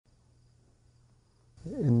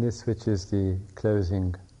In this, which is the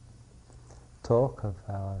closing talk of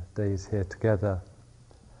our days here together,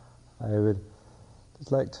 I would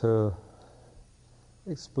just like to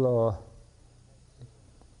explore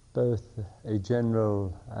both a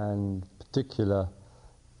general and particular,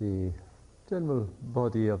 the general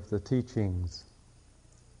body of the teachings.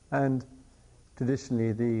 And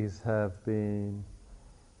traditionally these have been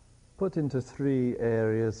put into three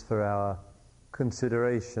areas for our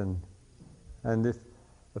consideration. And if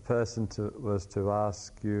a person was to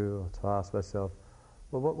ask you, or to ask myself,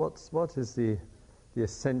 well, what is the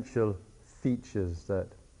essential features that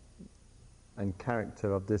and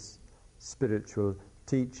character of this spiritual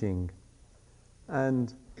teaching?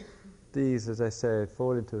 And these, as I say,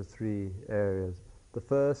 fall into three areas. The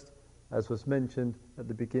first, as was mentioned at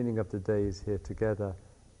the beginning of the days here together,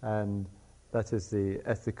 and that is the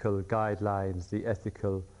ethical guidelines, the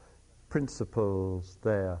ethical principles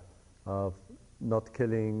there of not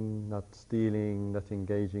killing, not stealing, not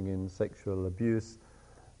engaging in sexual abuse,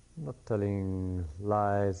 not telling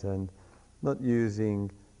lies, and not using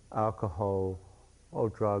alcohol or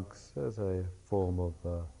drugs as a form of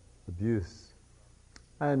abuse.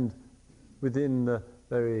 And within the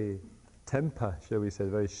very temper, shall we say, the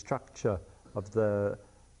very structure of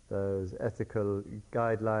those ethical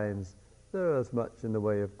guidelines, there is much in the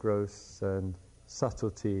way of gross and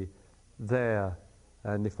subtlety there.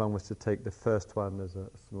 And if one was to take the first one as a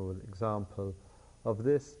small example of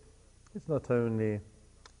this, it's not only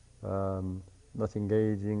not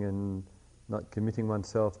engaging and not committing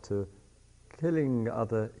oneself to killing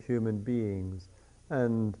other human beings,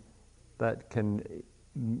 and that can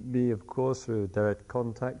be, of course, through direct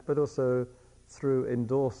contact, but also through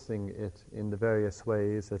endorsing it in the various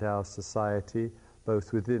ways that our society,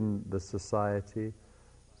 both within the society,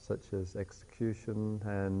 such as execution,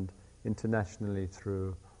 and internationally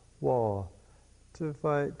through war,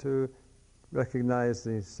 to recognize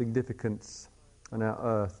the significance on our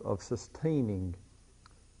earth of sustaining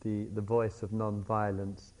the voice of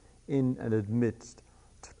non-violence in and amidst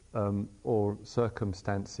all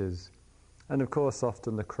circumstances. And of course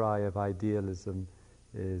often the cry of idealism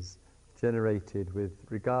is generated with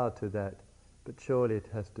regard to that, but surely it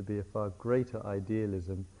has to be a far greater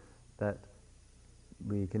idealism that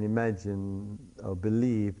we can imagine or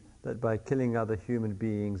believe that by killing other human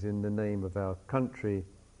beings in the name of our country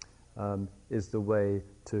is the way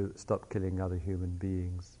to stop killing other human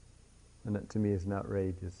beings. And that to me is an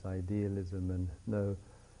outrageous idealism, and no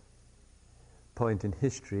point in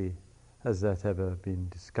history has that ever been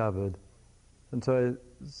discovered. And so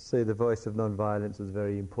I say the voice of non-violence is a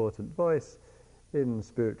very important voice in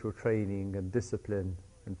spiritual training and discipline,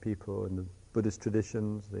 and people in the Buddhist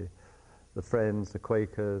traditions, the Friends, the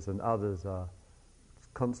Quakers and others are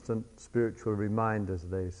constant spiritual reminders.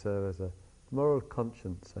 They serve as a moral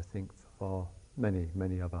conscience, I think, for many,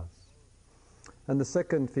 many of us. And the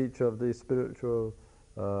second feature of the spiritual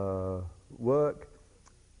work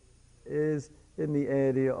is in the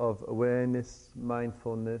area of awareness,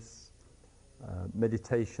 mindfulness,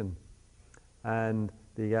 meditation, and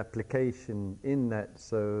the application in that,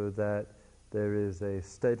 so that there is a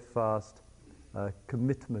steadfast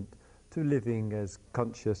commitment to living as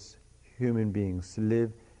conscious human beings, to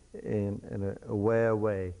live in an aware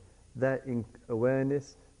way. That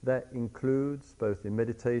awareness, that includes both in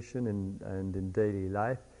meditation and in daily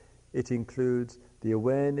life, it includes the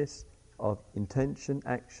awareness of intention,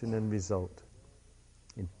 action and result.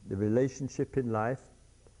 In the relationship in life,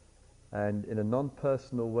 and in a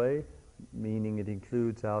non-personal way, meaning it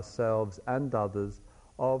includes ourselves and others,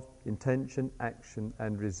 of intention, action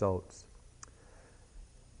and results.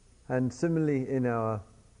 And similarly in our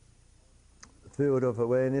field of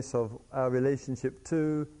awareness of our relationship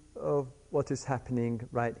to of what is happening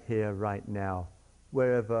right here, right now,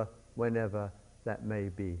 wherever, whenever that may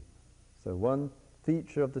be. So one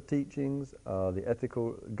feature of the teachings are the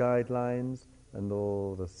ethical guidelines and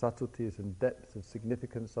all the subtleties and depths of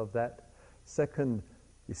significance of that. Second,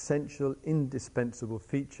 essential, indispensable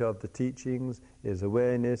feature of the teachings is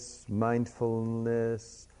awareness,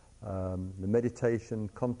 mindfulness, the meditation,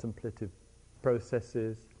 contemplative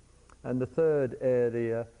processes. And the third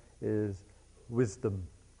area is wisdom,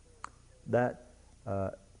 that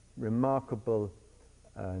remarkable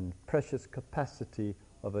and precious capacity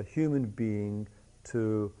of a human being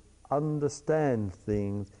to understand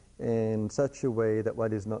things in such a way that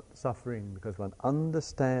one is not suffering, because one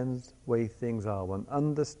understands the way things are, one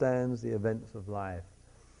understands the events of life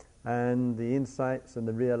and the insights and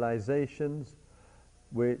the realizations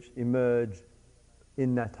which emerge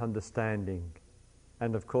in that understanding.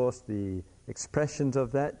 And of course the expressions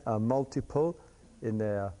of that are multiple in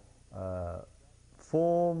their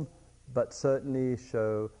form, but certainly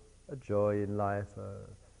show a joy in life, a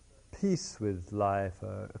peace with life,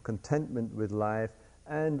 a contentment with life,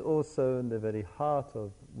 and also in the very heart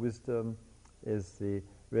of wisdom is the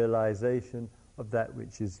realization of that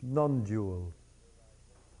which is non-dual,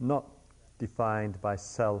 not defined by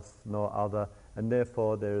self nor other, and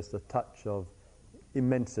therefore there is the touch of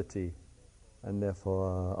immensity and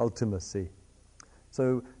therefore ultimacy.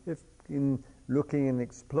 So if in looking and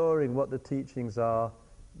exploring what the teachings are,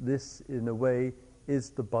 this in a way is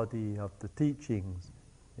the body of the teachings,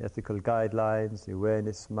 the ethical guidelines, the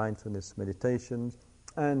awareness, mindfulness, meditations,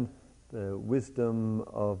 and the wisdom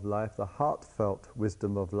of life, the heartfelt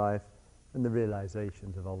wisdom of life, and the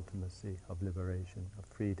realizations of ultimacy, of liberation, of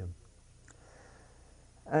freedom.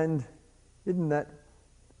 And in that,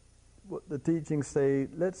 what the teachings say,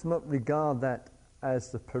 let's not regard that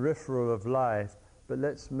as the peripheral of life, but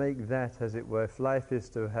let's make that, as it were, if life is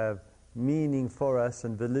to have meaning for us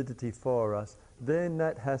and validity for us, then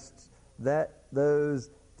those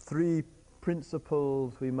three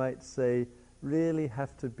principles, we might say, really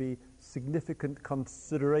have to be significant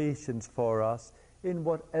considerations for us in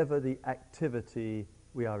whatever the activity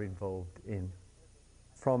we are involved in.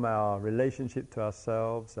 From our relationship to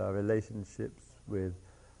ourselves, our relationships with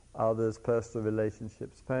others, personal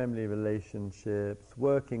relationships, family relationships,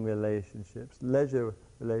 working relationships, leisure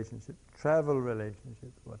relationships, travel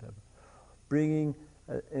relationships, whatever. Bringing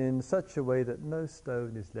in such a way that no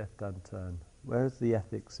stone is left unturned. Where is the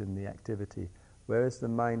ethics in the activity? Where is the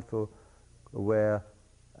mindful, aware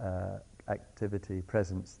activity,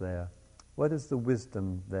 presence there? What is the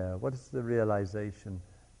wisdom there? What is the realization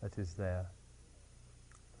that is there?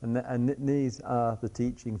 And these are the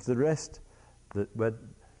teachings. The rest, in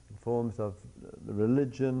forms of the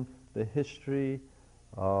religion, the history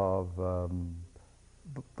of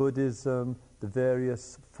Buddhism, the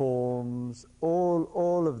various forms,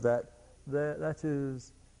 all of that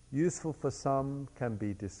is useful for some, can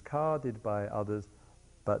be discarded by others,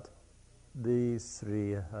 but these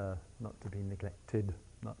three are not to be neglected,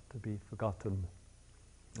 not to be forgotten,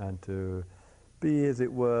 and to be, as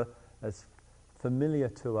it were, as familiar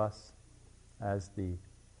to us as the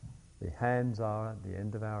hands are at the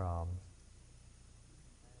end of our arms.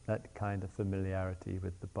 That kind of familiarity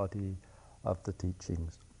with the body of the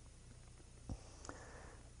teachings.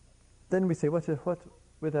 Then we say, what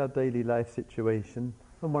with our daily life situation?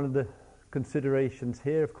 And one of the considerations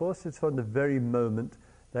here, of course, is from the very moment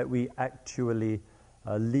that we actually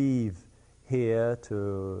leave here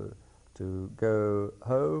to go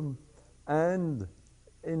home, and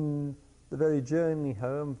in the very journey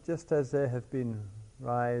home, just as there have been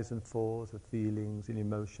rise and falls of feelings and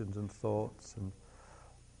emotions and thoughts and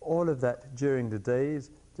all of that during the days,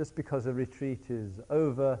 just because a retreat is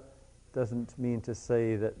over doesn't mean to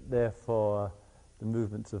say that therefore the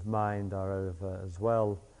movements of mind are over as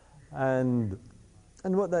well. And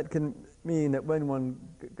what that can mean, that when one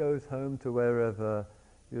goes home to wherever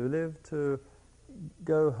you live, to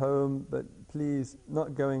go home, but please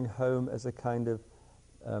not going home as a kind of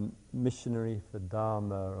missionary for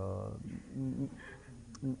Dharma, or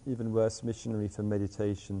even worse, missionary for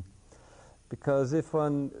meditation. Because if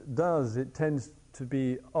one does, it tends to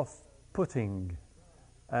be off-putting.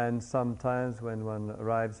 And sometimes when one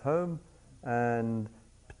arrives home, and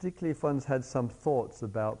particularly if one's had some thoughts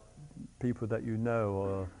about people that you know,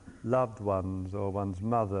 or loved ones, or one's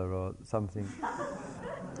mother, or something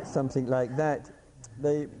like that,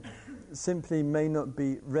 they simply may not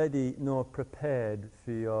be ready nor prepared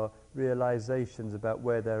for your realizations about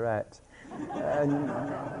where they're at. And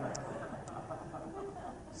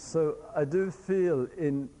so I do feel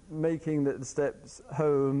in making the steps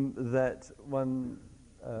home that one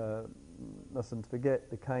mustn't forget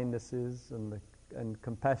the kindnesses and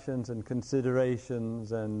compassions and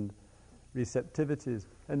considerations and receptivities.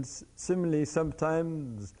 And similarly,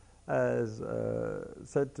 sometimes, as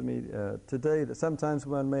said to me today, that sometimes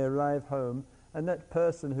one may arrive home and that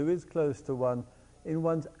person who is close to one, in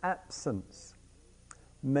one's absence,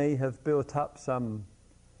 may have built up some,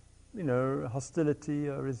 hostility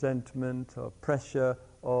or resentment or pressure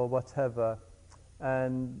or whatever,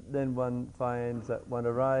 and then one finds that one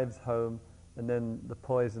arrives home and then the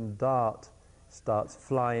poison dart starts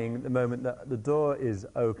flying the moment that the door is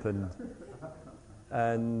opened,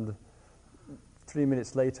 and 3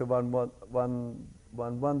 minutes later one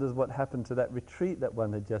wonders what happened to that retreat that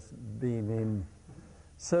one had just been in.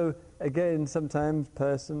 So again, sometimes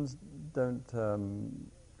persons don't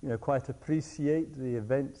quite appreciate the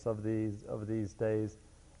events of these days,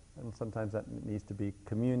 and sometimes that needs to be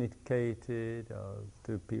communicated, or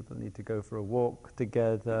two people need to go for a walk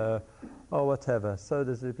together, or whatever. So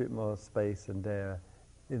there's a bit more space and air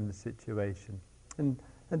in the situation. And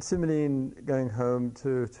similarly in going home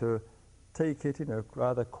to take it,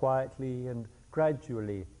 rather quietly and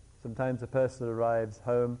gradually. Sometimes a person arrives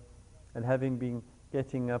home and having been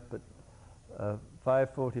getting up at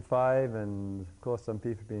 5:45, and of course some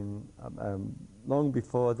people have been long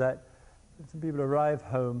before that. Some people arrive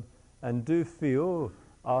home and do feel,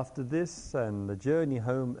 after this and the journey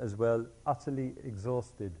home as well, utterly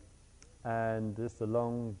exhausted, and just a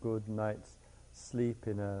long good night's sleep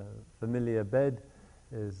in a familiar bed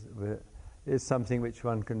is something which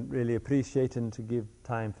one can really appreciate, and to give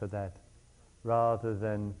time for that, rather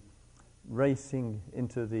than racing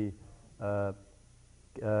into the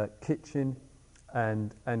kitchen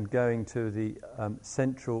and going to the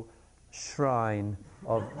central shrine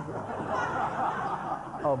of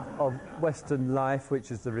Western life,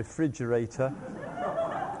 which is the refrigerator,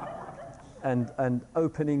 and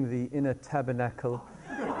opening the inner tabernacle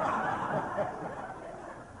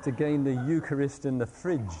to gain the Eucharist in the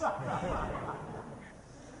fridge.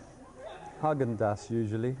 Haagen-Dazs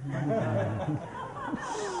usually.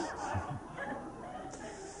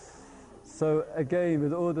 So again,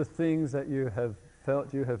 with all the things that you have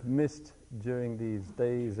felt you have missed during these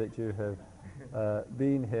days that you have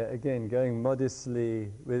been here, again, going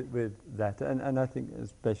modestly with that. And I think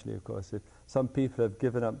especially, of course, if some people have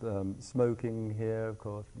given up smoking here, of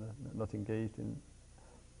course, not engaged in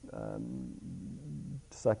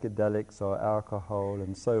psychedelics or alcohol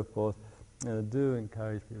and so forth, do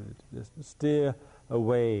encourage people to just steer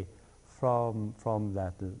away from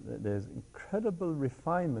that. There's incredible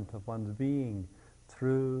refinement of one's being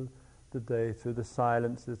through the day, through the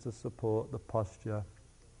silences, the support, the posture,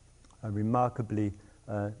 a remarkably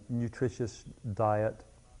nutritious diet,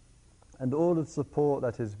 and all the support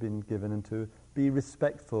that has been given, and to be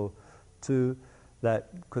respectful to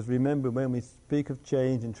that. Because remember, when we speak of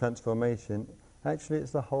change and transformation, actually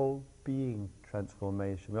it's the whole being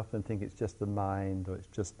transformation. We often think it's just the mind, or it's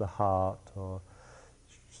just the heart, or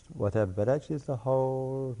whatever, but actually it's the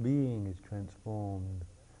whole being is transformed.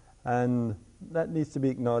 And that needs to be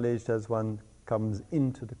acknowledged as one comes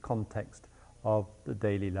into the context of the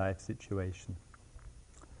daily life situation.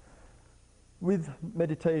 With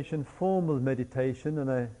meditation, formal meditation,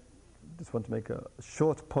 and I just want to make a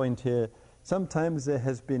short point here, sometimes there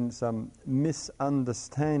has been some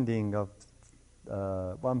misunderstanding of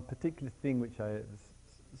one particular thing which I have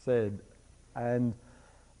said, and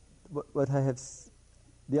what I have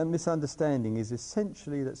the misunderstanding is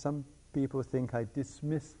essentially that some people think I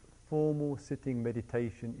dismiss formal sitting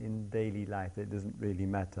meditation in daily life. It doesn't really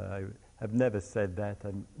matter. I have never said that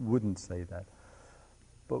and wouldn't say that.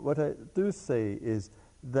 But what I do say is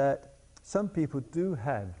that some people do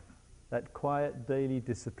have that quiet daily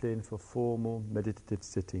discipline for formal meditative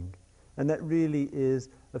sitting, and that really is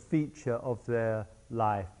a feature of their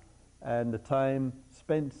life. And the time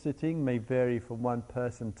spent sitting may vary from one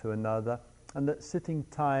person to another, and that sitting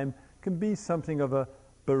time can be something of a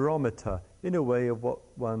barometer, in a way, of what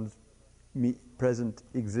one's present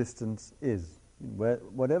existence is.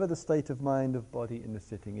 Whatever the state of mind, of body in the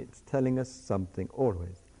sitting, it's telling us something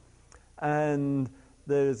always. And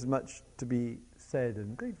there is much to be said,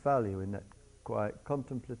 and great value in that quiet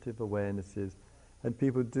contemplative awarenesses, and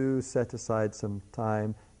people do set aside some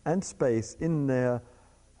time and space in their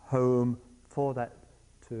home for that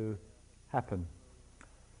to happen.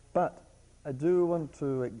 But I do want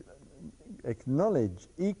to acknowledge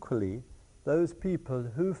equally those people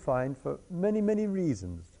who find, for many, many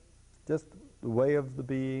reasons, just the way of the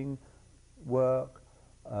being, work,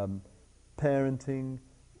 parenting,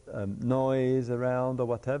 noise around, or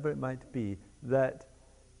whatever it might be, that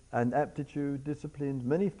an aptitude, disciplines,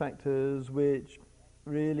 many factors which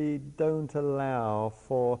really don't allow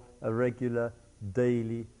for a regular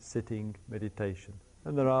daily sitting meditation.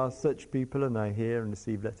 And there are such people, and I hear and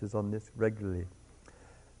receive letters on this regularly.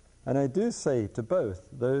 And I do say to both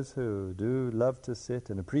those who do love to sit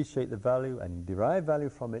and appreciate the value and derive value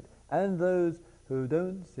from it, and those who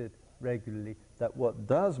don't sit regularly, that what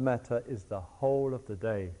does matter is the whole of the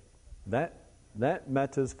day. That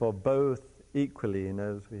matters for both equally, and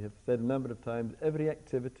as we have said a number of times, every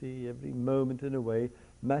activity, every moment in a way,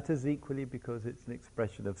 matters equally, because it's an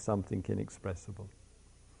expression of something inexpressible.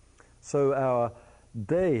 So our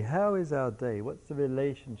day, how is our day? What's the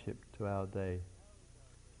relationship to our day?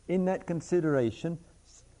 In that consideration,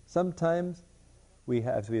 sometimes we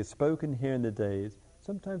have, as we have spoken here in the days,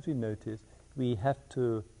 sometimes we notice we have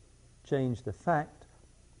to change the fact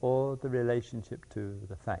or the relationship to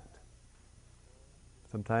the fact.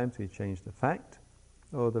 Sometimes we change the fact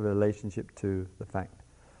or the relationship to the fact.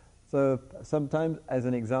 So sometimes, as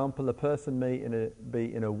an example, a person may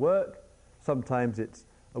be in a work. Sometimes it's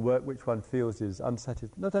a work which one feels is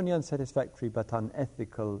not only unsatisfactory but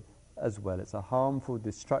unethical as well. It's a harmful,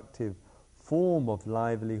 destructive form of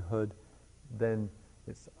livelihood. Then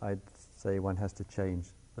I'd say one has to change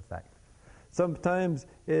the fact. Sometimes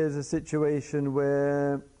there's a situation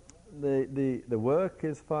where the work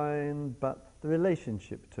is fine, but the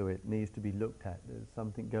relationship to it needs to be looked at. There's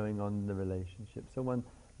something going on in the relationship. So one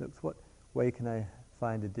looks, what way can I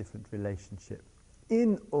find a different relationship?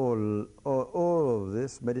 In all of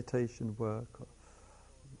this meditation work,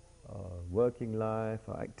 or working life,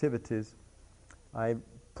 or activities, I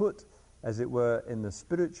put, as it were, in the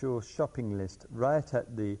spiritual shopping list, right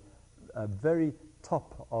at the very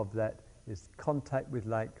top of that is contact with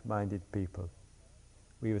like-minded people.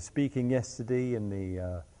 We were speaking yesterday in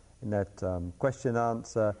that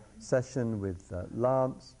question-answer session with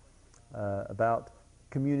Lance about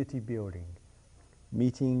community building,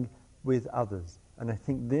 meeting with others. And I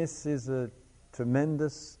think this is a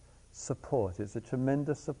tremendous support. It's a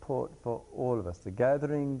tremendous support for all of us, the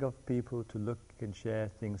gathering of people to look and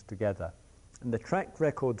share things together. And the track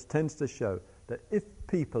records tends to show that if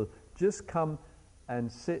people just come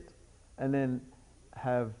and sit and then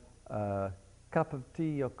have a cup of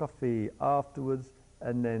tea or coffee afterwards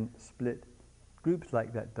and then split, groups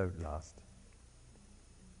like that don't last.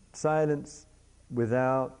 Silence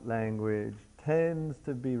without language tends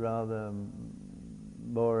to be rather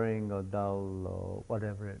boring or dull or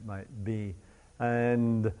whatever it might be.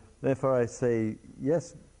 And therefore I say,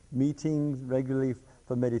 yes, meetings regularly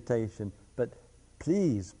for meditation, but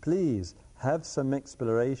please have some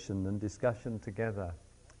exploration and discussion together.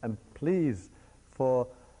 And please,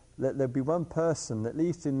 let there be one person, at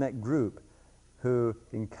least in that group, who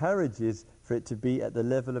encourages for it to be at the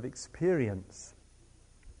level of experience.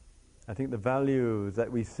 I think the value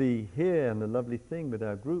that we see here, and the lovely thing with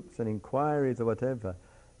our groups and inquiries or whatever,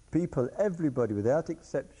 people, everybody without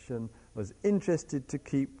exception, was interested to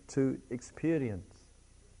keep to experience,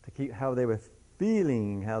 to keep how they were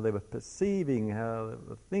feeling, how they were perceiving, how they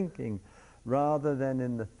were thinking, rather than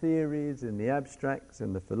in the theories, in the abstracts,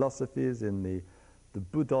 in the philosophies, in the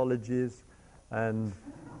Buddhologies, and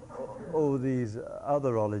all these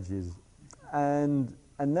other ologies. And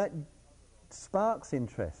that sparks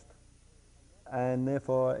interest. And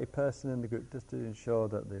therefore a person in the group, just to ensure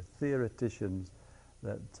that the theoreticians,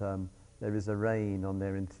 that there is a rein on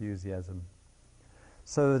their enthusiasm.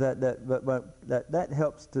 So that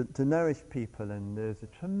helps to nourish people, and there's a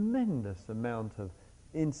tremendous amount of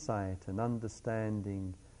insight and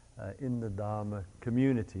understanding in the Dharma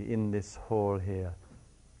community, in this hall here.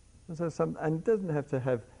 And it doesn't have to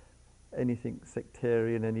have anything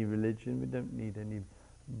sectarian, any religion. We don't need any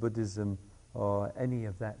Buddhism or any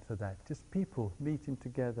of that for that. Just people meeting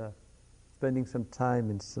together, spending some time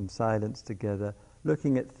in some silence together,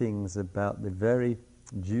 looking at things about the very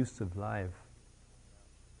juice of life,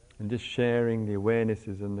 and just sharing the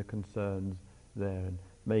awarenesses and the concerns there and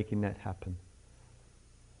making that happen.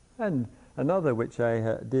 And another which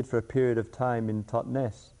I did for a period of time in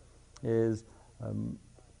Titmuss is,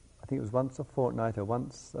 I think it was once a fortnight or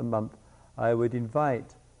once a month, I would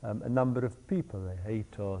invite a number of people,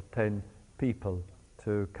 8 or 10 people,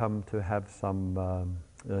 to come to have some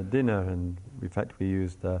dinner, and in fact we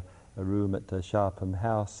used a room at the Sharpham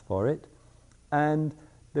House for it. And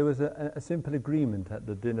there was a simple agreement at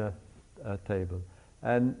the dinner table,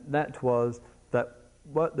 and that was that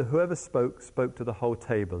whoever spoke to the whole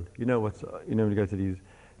table. You know when you go to these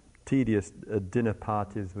tedious dinner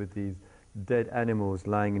parties with these dead animals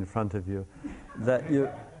lying in front of you, that you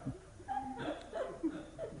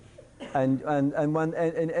and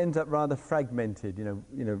it ends up rather fragmented. You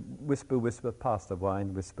know, whisper, whisper, pass the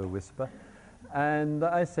wine, whisper, whisper. And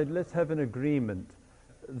I said, let's have an agreement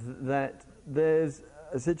that there's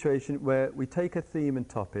a situation where we take a theme and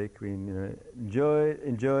topic, we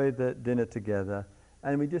enjoy the dinner together,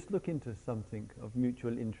 and we just look into something of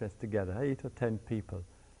mutual interest together, 8 or 10 people.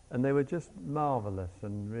 And they were just marvelous,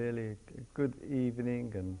 and really a good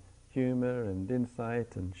evening, and humor and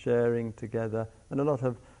insight and sharing together, and a lot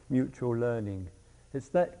of mutual learning. It's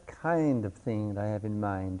that kind of thing that I have in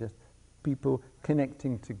mind, just people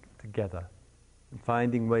connecting together and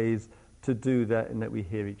finding ways to do that, and that we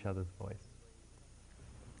hear each other's voice.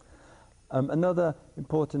 Another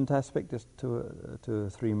important aspect, just two or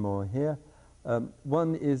three more here.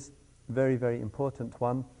 One is very, very important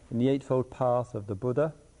one. In the Eightfold Path of the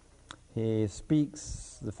Buddha, he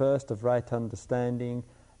speaks the first of right understanding,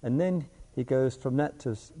 and then he goes from that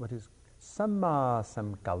to what is Samma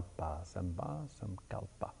samkalpa, samma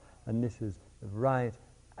samkalpa. And this is the right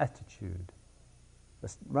attitude.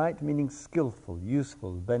 The right meaning skillful,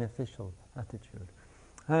 useful, beneficial attitude.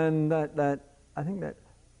 And that I think that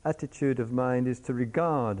attitude of mind is to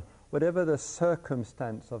regard whatever the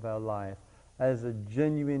circumstance of our life as a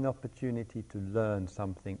genuine opportunity to learn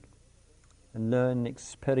something, and learn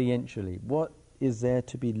experientially. What is there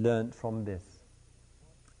to be learnt from this?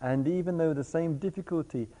 And even though the same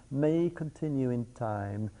difficulty may continue in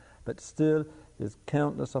time, but still there's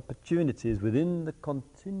countless opportunities within the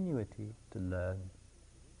continuity to learn,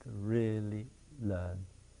 to really learn.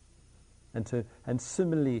 And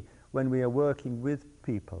similarly, when we are working with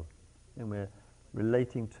people, and we're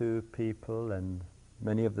relating to people, and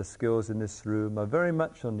many of the skills in this room are very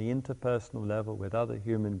much on the interpersonal level with other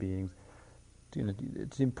human beings.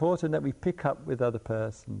 It's important that we pick up with other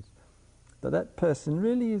persons, that person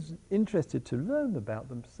really is interested to learn about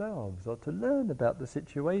themselves or to learn about the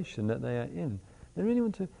situation that they are in. They really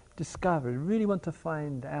want to discover, really want to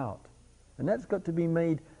find out. And that's got to be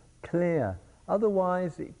made clear.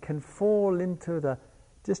 Otherwise it can fall into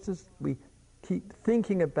just as we keep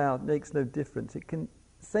thinking about makes no difference.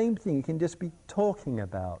 Same thing, it can just be talking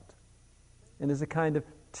about. And there's a kind of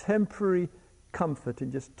temporary comfort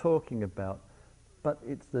in just talking about. But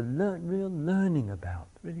it's the real learning about,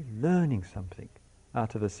 really learning something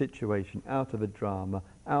out of a situation, out of a drama,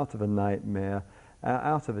 out of a nightmare,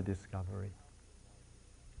 out of a discovery.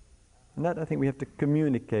 And that I think we have to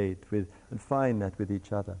communicate with and find that with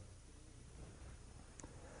each other.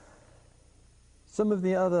 Some of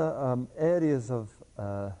the other areas of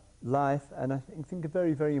life, and I think a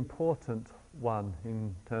very, very important one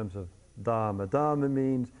in terms of Dharma. Dharma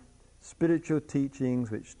means spiritual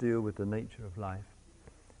teachings which deal with the nature of life.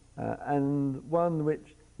 And one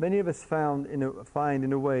which many of us find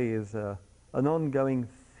in a way is an ongoing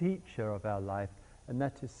feature of our life, and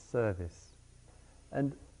that is service.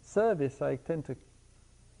 And service I tend to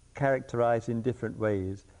characterize in different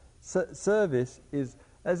ways. Service is,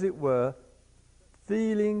 as it were,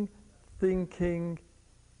 feeling, thinking,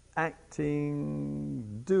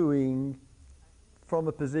 acting, doing from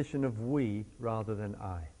a position of we rather than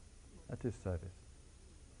I. That is service.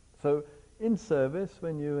 So in service,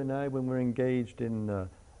 when we're engaged in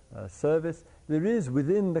service, there is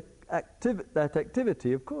within that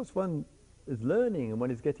activity, of course, one is learning and one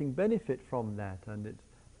is getting benefit from that, and it's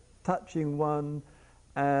touching one,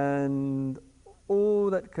 and all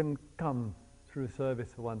that can come through service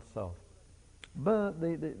for oneself. But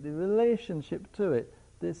the relationship to it,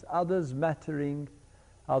 this others mattering,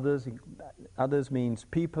 others means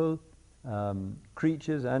people,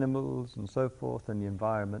 creatures, animals, and so forth, and the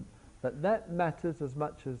environment, that matters as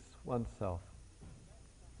much as oneself.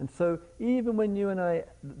 And so even when you and I,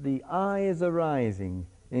 the I is arising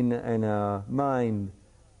in our mind,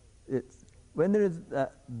 it's when there is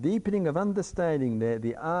that deepening of understanding there,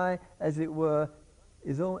 the I, as it were,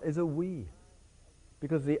 is a we.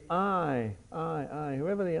 Because the I,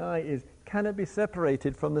 whoever the I is, cannot be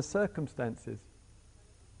separated from the circumstances.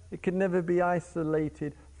 It can never be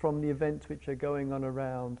isolated from the events which are going on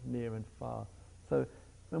around, near and far. So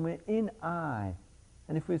when we're in I,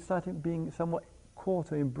 and if we're starting being somewhat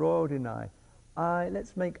caught or embroiled in I,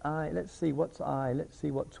 let's see what's I, let's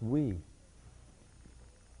see what's we.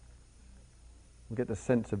 We get the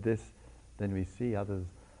sense of this, then we see others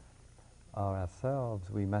are ourselves,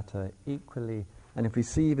 we matter equally. And if we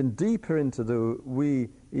see even deeper into the we,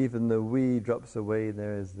 even the we drops away,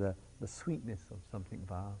 there is the sweetness of something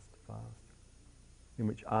vast, in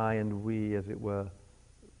which I and we, as it were,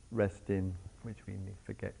 rest in, which we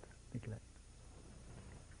forget, neglect.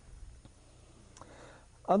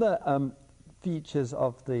 Other features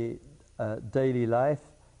of the daily life,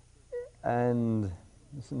 and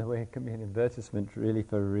this in a way can be an advertisement really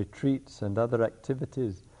for retreats and other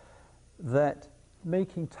activities, that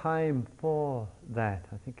making time for that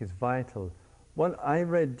I think is vital. One I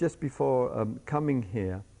read just before coming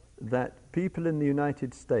here that people in the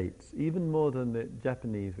United States, even more than the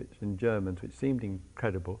Japanese and Germans, which seemed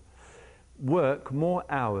incredible, work more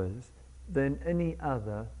hours than any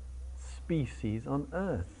other species on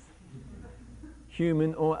Earth,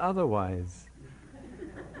 human or otherwise.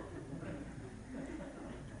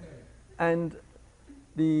 And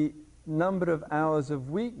the number of hours a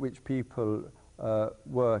week which people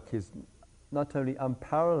work is not only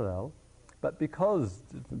unparalleled, but because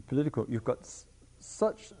you've got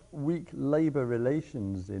such weak labour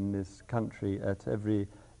relations in this country at every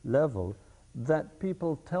level, that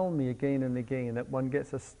people tell me again and again that one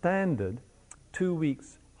gets a standard 2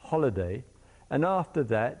 weeks holiday, and after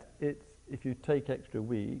that, if you take extra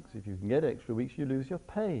weeks, if you can get extra weeks, you lose your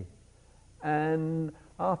pay. And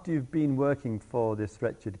after you've been working for this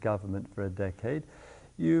wretched government for a decade,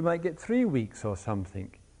 you might get 3 weeks or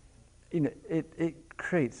something. It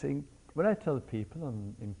creates... When I tell people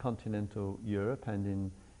in continental Europe and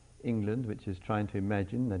in England, which is trying to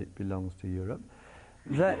imagine that it belongs to Europe,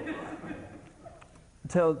 that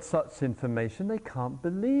tell such information, they can't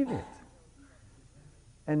believe it.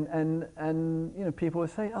 And people will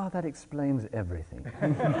say, "Oh, that explains everything."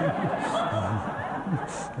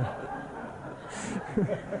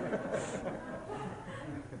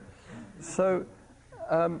 So,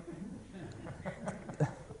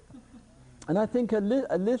 and I think a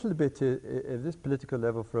little bit of this political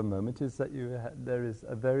level for a moment is that there is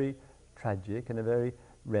a very tragic and a very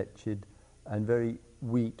wretched and very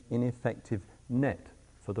weak, ineffective net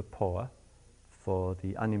for the poor, for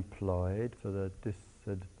the unemployed, for the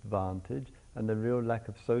disadvantaged, and the real lack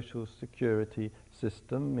of social security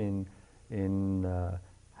system in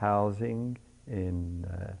housing, in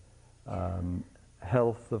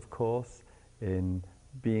health, of course, in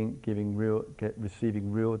receiving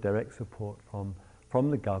real direct support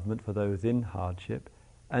from the government for those in hardship,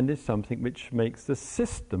 and is something which makes the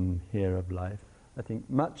system here of life, I think,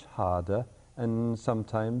 much harder and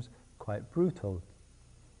sometimes quite brutal.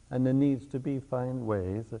 And there needs to be find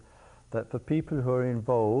ways that for people who are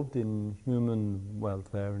involved in human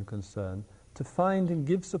welfare and concern, to find and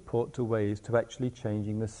give support to ways to actually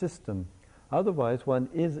changing the system. Otherwise, one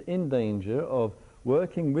is in danger of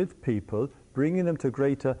working with people, bringing them to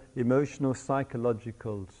greater emotional,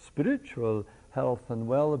 psychological, spiritual health and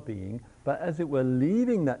well-being, but as it were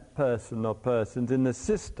leaving that person or persons in the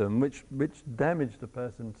system which damaged the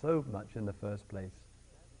person so much in the first place.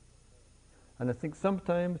 And I think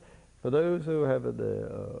sometimes for those who have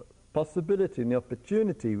the possibility and the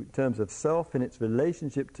opportunity in terms of self and its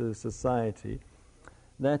relationship to society,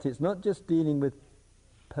 that it's not just dealing with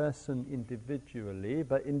person individually,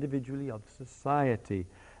 but individually of society.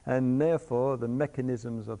 And therefore the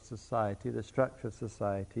mechanisms of society, the structure of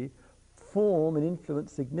society, form and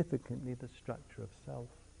influence significantly the structure of self.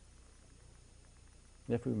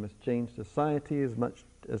 Therefore we must change society as much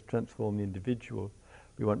as transform the individual.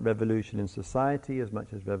 We want revolution in society as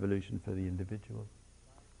much as revolution for the individual.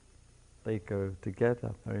 They go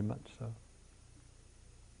together very much so.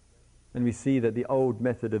 And we see that the old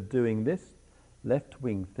method of doing this,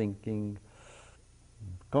 left-wing thinking,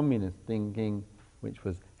 communist thinking, which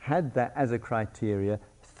had that as a criteria,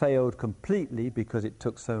 failed completely because it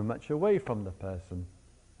took so much away from the person,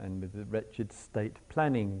 and with the wretched state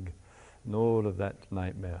planning and all of that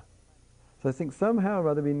nightmare. So I think somehow or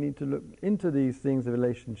other we need to look into these things, the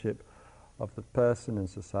relationship of the person and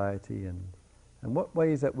society, and what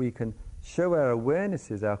ways that we can show our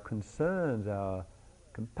awarenesses, our concerns, our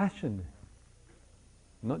compassion,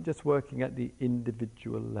 not just working at the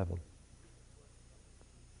individual level.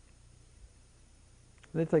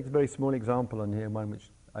 Let's take a very small example on here, one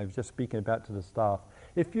which I was just speaking about to the staff.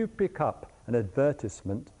 If you pick up an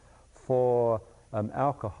advertisement for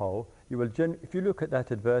alcohol, you will if you look at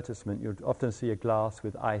that advertisement, you'll often see a glass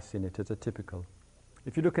with ice in it as a typical.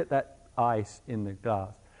 If you look at that ice in the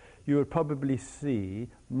glass, you will probably see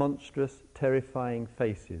monstrous, terrifying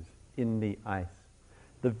faces in the ice.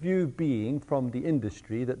 The view being from the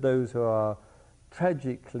industry that those who are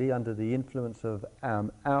tragically under the influence of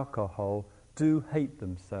alcohol do hate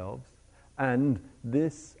themselves, and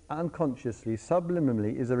this unconsciously,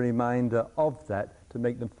 subliminally, is a reminder of that to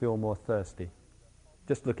make them feel more thirsty.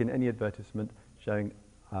 Just look in any advertisement showing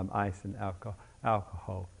ice and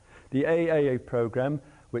alcohol. The AAA program,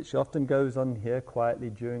 which often goes on here quietly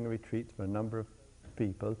during retreats for a number of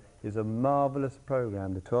people, is a marvelous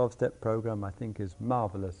program. The 12-step program, I think, is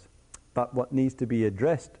marvelous. But what needs to be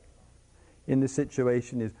addressed in this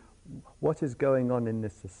situation is what is going on in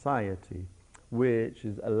this society which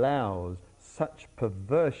allows such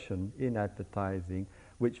perversion in advertising,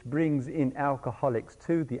 which brings in alcoholics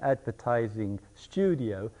to the advertising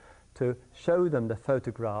studio to show them the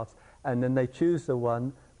photographs, and then they choose the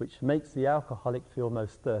one which makes the alcoholic feel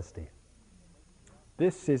most thirsty.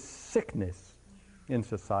 This is sickness in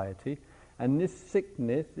society, and this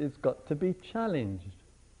sickness has got to be challenged.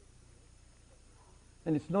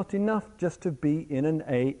 And it's not enough just to be in an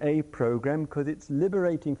AA program, because it's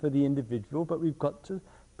liberating for the individual, but we've got to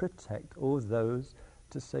protect all those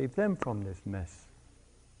to save them from this mess.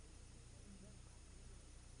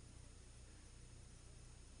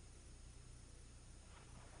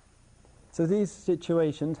 So these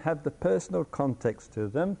situations have the personal context to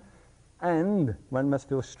them, and one must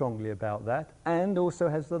feel strongly about that, and also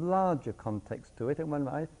has the larger context to it, and one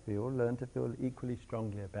might learn to feel equally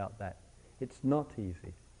strongly about that. It's not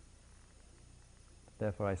easy.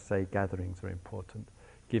 Therefore I say gatherings are important.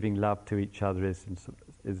 Giving love to each other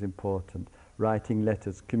is important. Writing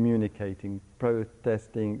letters, communicating,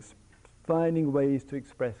 protesting, finding ways to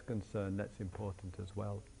express concern, that's important as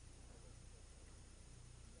well.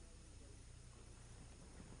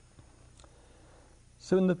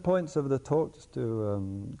 So in the points of the talk, just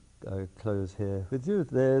to close here with you,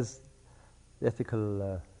 there's the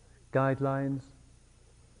ethical guidelines,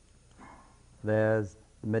 there's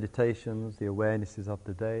the meditations, the awarenesses of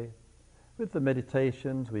the day. With the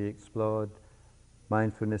meditations we explored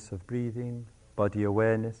mindfulness of breathing, body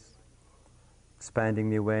awareness,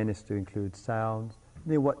 expanding the awareness to include sounds,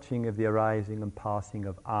 the watching of the arising and passing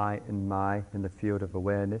of I and my in the field of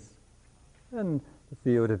awareness, and the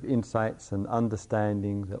field of insights and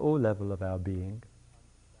understandings at all levels of our being,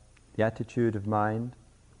 the attitude of mind,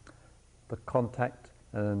 the contact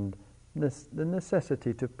and the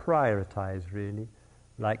necessity to prioritize really,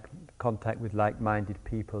 like contact with like-minded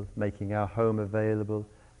people, making our home available,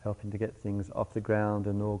 helping to get things off the ground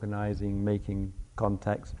and organizing, making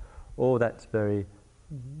contacts. All that's very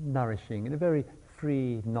nourishing in a very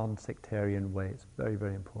free, non-sectarian way. It's very,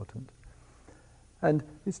 very important. And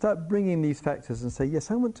you start bringing these factors and say,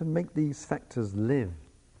 yes, I want to make these factors live.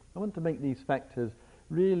 I want to make these factors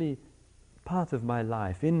really part of my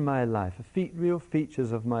life, in my life, real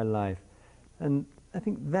features of my life. And I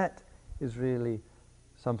think that is really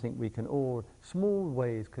something we can all, small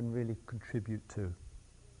ways, can really contribute to,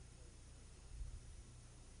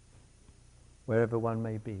 wherever one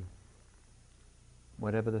may be,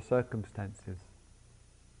 whatever the circumstances.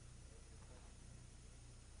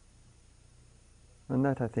 And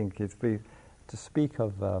that, I think, is to speak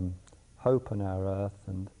of hope on our earth,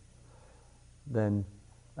 and then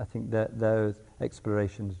I think that those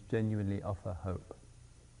explorations genuinely offer hope.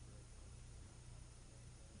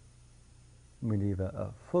 We live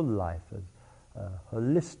a full life, a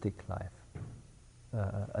holistic life,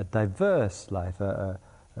 a diverse life, a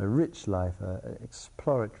rich life, an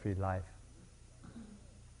exploratory life.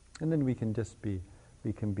 And then we can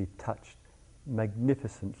be touched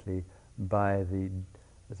magnificently by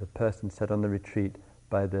as a person said on the retreat,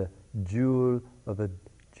 by the jewel of a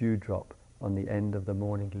dewdrop on the end of the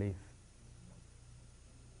morning leaf.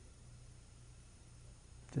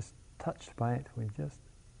 Just touched by it, we're just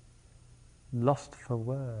lost for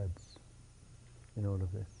words in all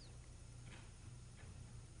of this.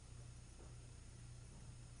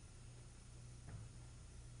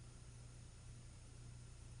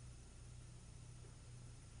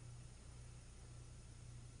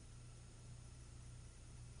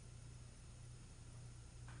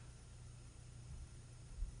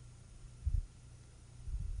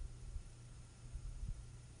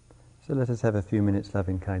 So let us have a few minutes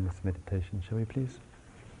loving kindness meditation, shall we please?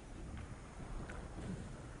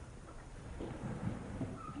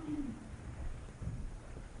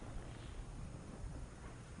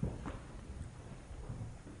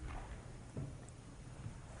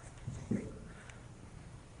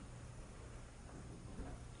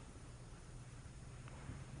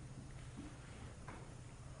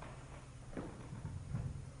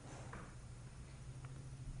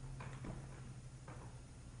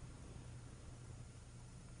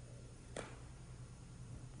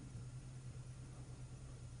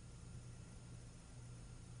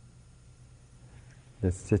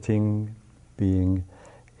 Just sitting, being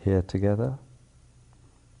here together,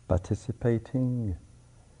 participating,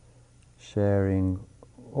 sharing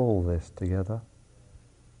all this together.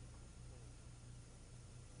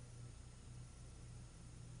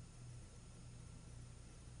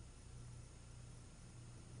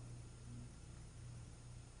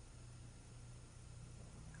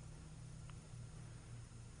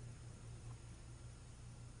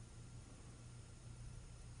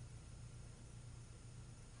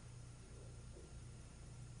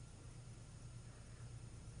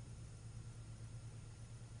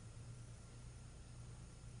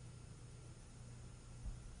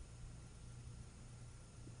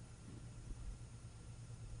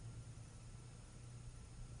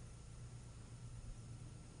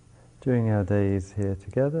 During our days here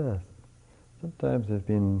together, sometimes there have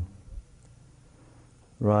been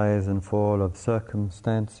rise and fall of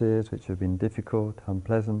circumstances which have been difficult,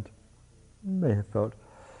 unpleasant. You may have felt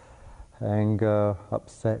anger,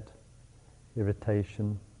 upset,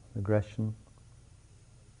 irritation, aggression.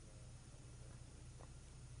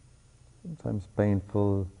 Sometimes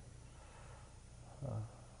painful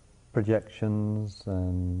projections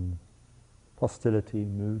and hostility,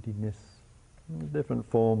 moodiness. Different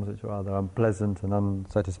forms which are rather unpleasant and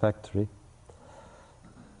unsatisfactory.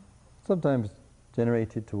 Sometimes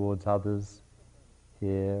generated towards others,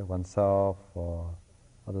 here, oneself, or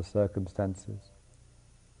other circumstances.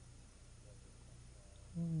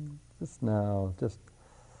 Just now, just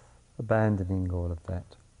abandoning all of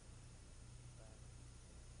that.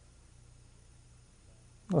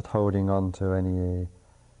 Not holding on to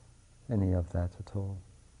any of that at all.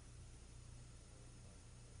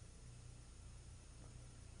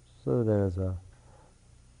 So there's a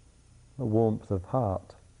warmth of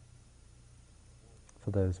heart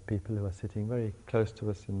for those people who are sitting very close to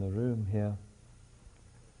us in the room here,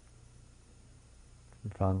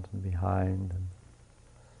 in front and behind and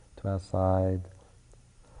to our side,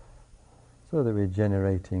 so that we're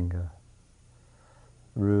generating a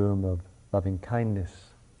room of loving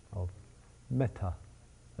kindness, of Metta,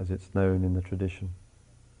 as it's known in the tradition.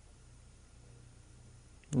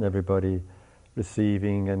 And everybody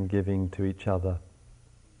receiving and giving to each other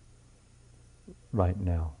right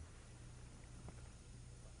now.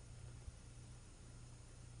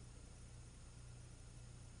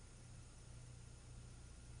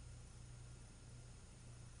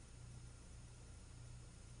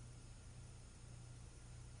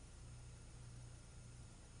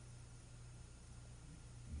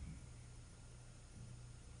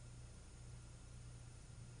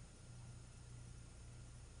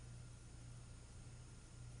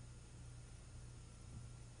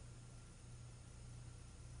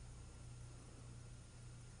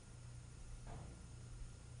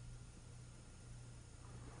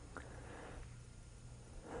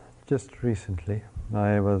 Just recently,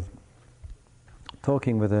 I was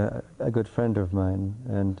talking with a good friend of mine,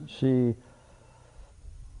 and she's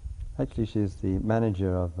the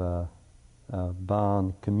manager of a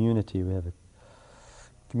barn community. We have a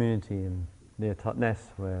community near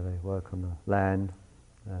Titmuss where they work on the land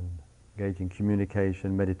and engage in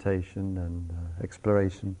communication, meditation and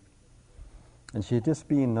exploration. And she had just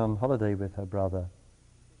been on holiday with her brother,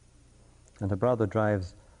 and her brother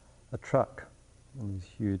drives a truck, these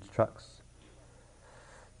huge trucks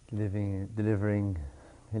delivering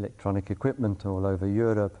electronic equipment all over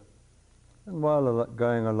Europe. And while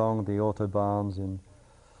going along the autobahns in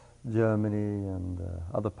Germany and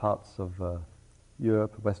other parts of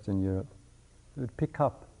Europe, Western Europe, they would pick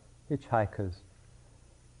up hitchhikers.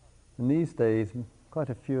 And these days, quite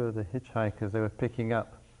a few of the hitchhikers they were picking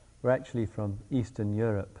up were actually from Eastern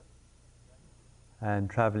Europe and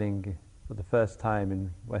traveling for the first time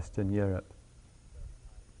in Western Europe.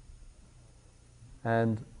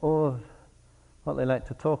 And all what they like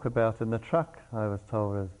to talk about in the truck, I was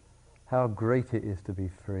told, is how great it is to be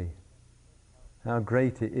free. How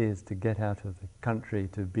great it is to get out of the country,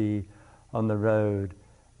 to be on the road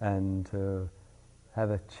and to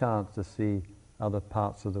have a chance to see other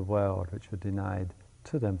parts of the world which were denied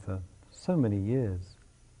to them for so many years.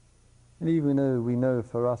 And even though we know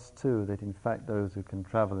for us too that in fact those who can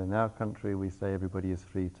travel in our country, we say everybody is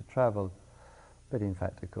free to travel, but in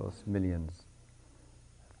fact of course millions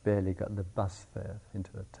barely got the bus fare into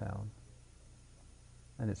a town.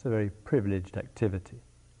 And it's a very privileged activity.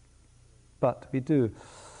 But we do,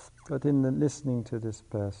 but in the listening to this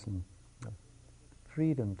person,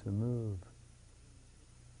 freedom to move,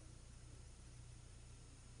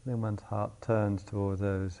 then one's heart turns toward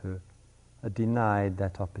those who are denied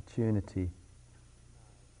that opportunity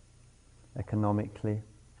economically,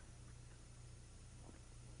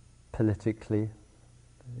 politically,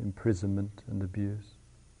 imprisonment and abuse,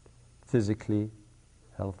 physically,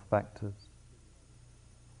 health factors.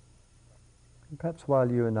 And perhaps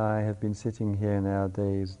while you and I have been sitting here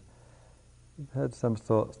nowadays, we've had some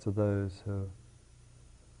thoughts to those who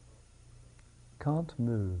can't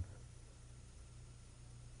move,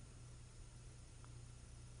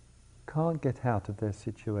 can't get out of their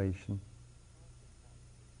situation,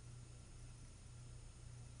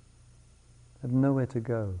 have nowhere to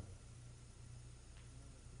go.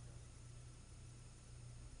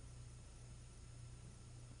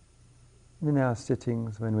 In our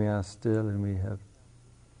sittings, when we are still and we have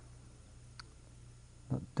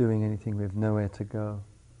not doing anything, we have nowhere to go.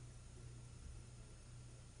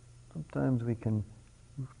 Sometimes we can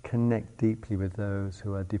connect deeply with those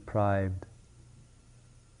who are deprived,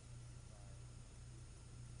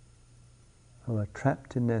 who are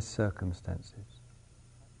trapped in their circumstances.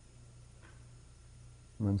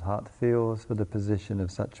 One's heart feels for the position of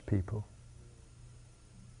such people.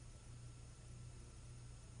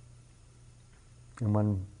 And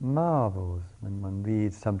one marvels when one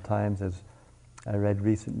reads sometimes, as I read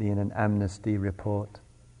recently in an Amnesty report,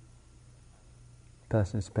 a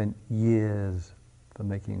person spent years for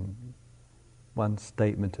making one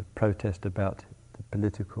statement of protest about the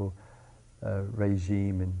political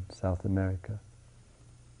regime in South America.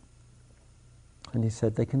 And he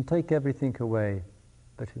said, they can take everything away,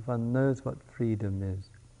 But if one knows what freedom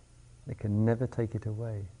is, they can never take it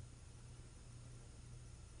away.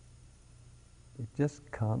 You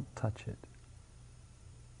just can't touch it.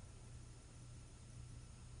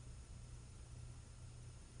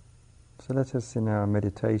 So let us, in our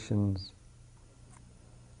meditations,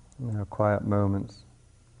 in our quiet moments,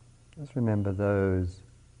 just remember those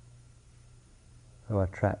who are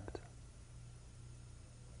trapped.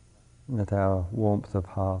 And let our warmth of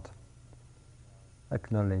heart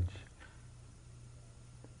acknowledge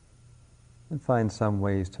and find some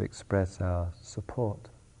ways to express our support.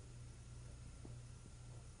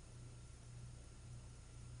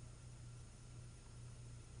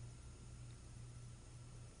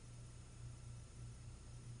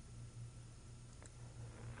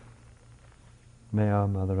 May our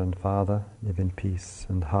Mother and Father live in peace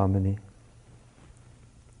and harmony.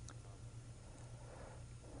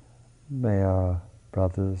 May our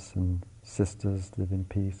brothers and sisters live in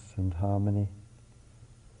peace and harmony.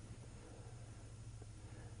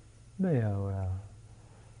 May our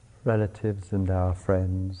relatives and our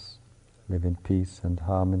friends live in peace and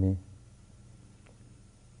harmony.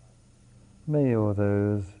 May all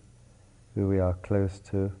those who we are close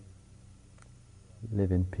to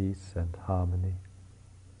live in peace and harmony.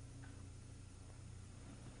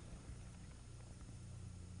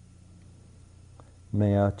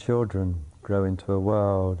 May our children grow into a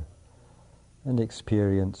world and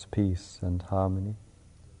experience peace and harmony.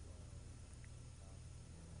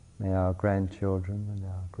 May our grandchildren and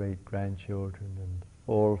our great-grandchildren and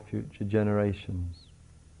all future generations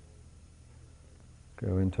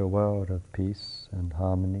grow into a world of peace and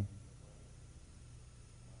harmony.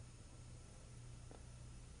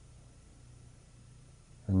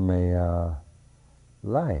 And may our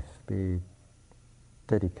life be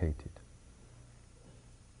dedicated.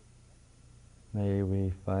 May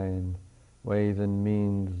we find ways and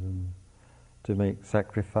means to make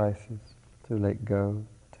sacrifices, to let go,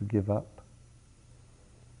 to give up,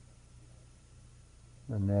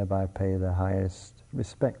 and thereby pay the highest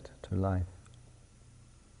respect to life.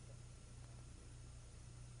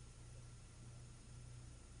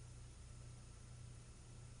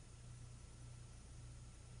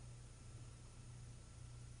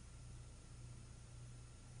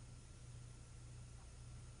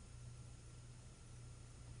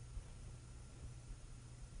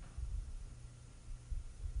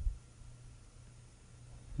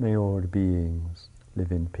 May all beings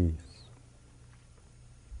live in peace.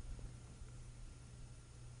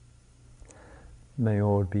 May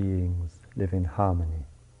all beings live in harmony.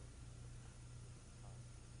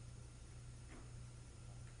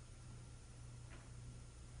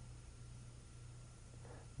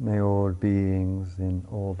 May all beings in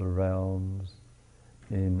all the realms,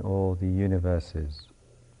 in all the universes,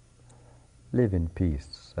 live in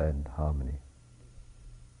peace and harmony.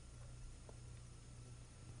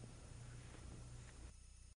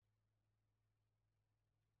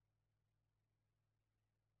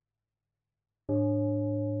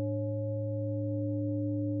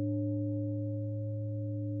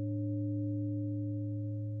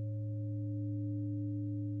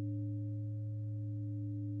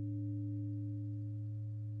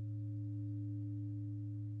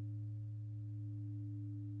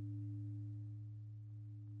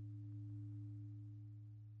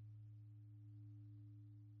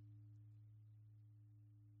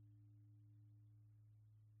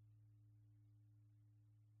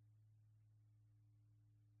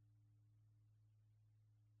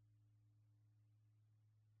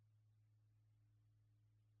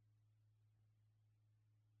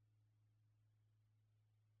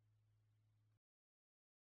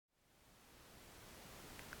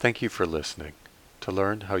 Thank you for listening. To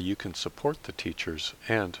learn how you can support the teachers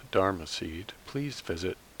and Dharma Seed, please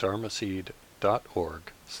visit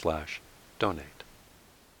dharmaseed.org/donate.